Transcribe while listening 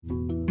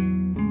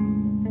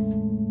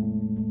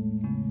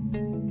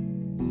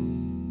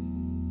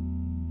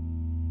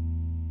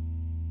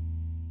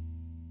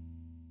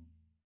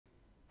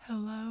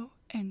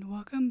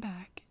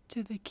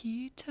to The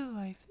Key to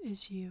Life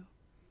is You.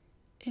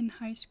 In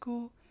high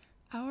school,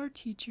 our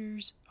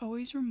teachers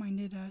always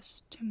reminded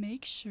us to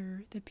make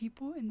sure the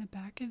people in the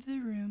back of the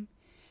room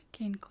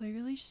can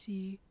clearly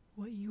see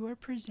what you are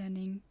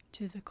presenting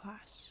to the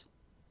class.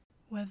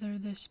 Whether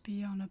this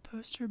be on a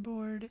poster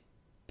board,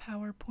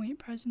 PowerPoint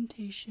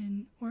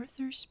presentation, or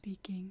through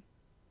speaking.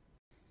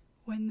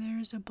 When there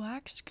is a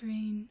black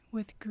screen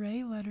with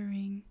gray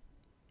lettering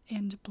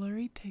and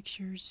blurry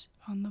pictures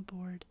on the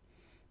board,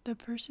 the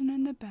person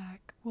in the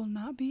back will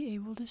not be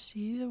able to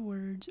see the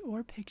words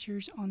or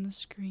pictures on the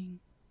screen.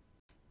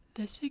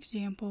 This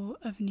example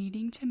of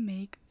needing to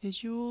make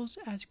visuals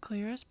as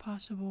clear as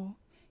possible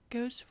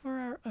goes for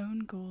our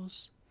own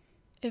goals.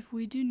 If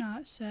we do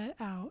not set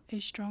out a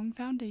strong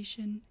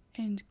foundation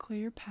and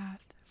clear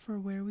path for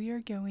where we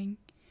are going,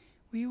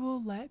 we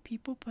will let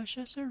people push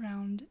us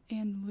around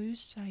and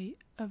lose sight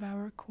of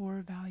our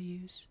core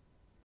values.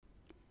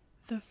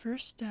 The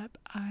first step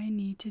I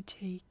need to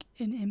take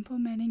in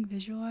implementing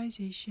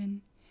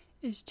visualization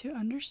is to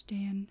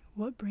understand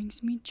what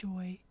brings me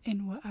joy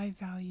and what I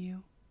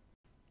value.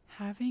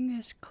 Having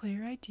this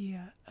clear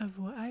idea of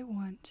what I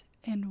want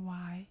and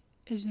why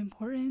is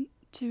important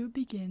to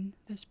begin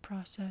this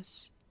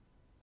process.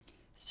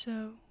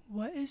 So,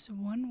 what is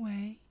one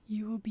way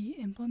you will be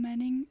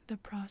implementing the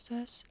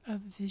process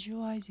of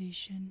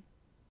visualization?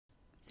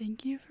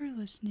 Thank you for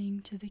listening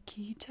to The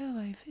Key to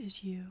Life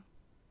is You.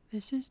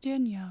 This is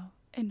Danielle,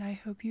 and I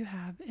hope you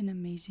have an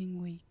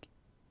amazing week.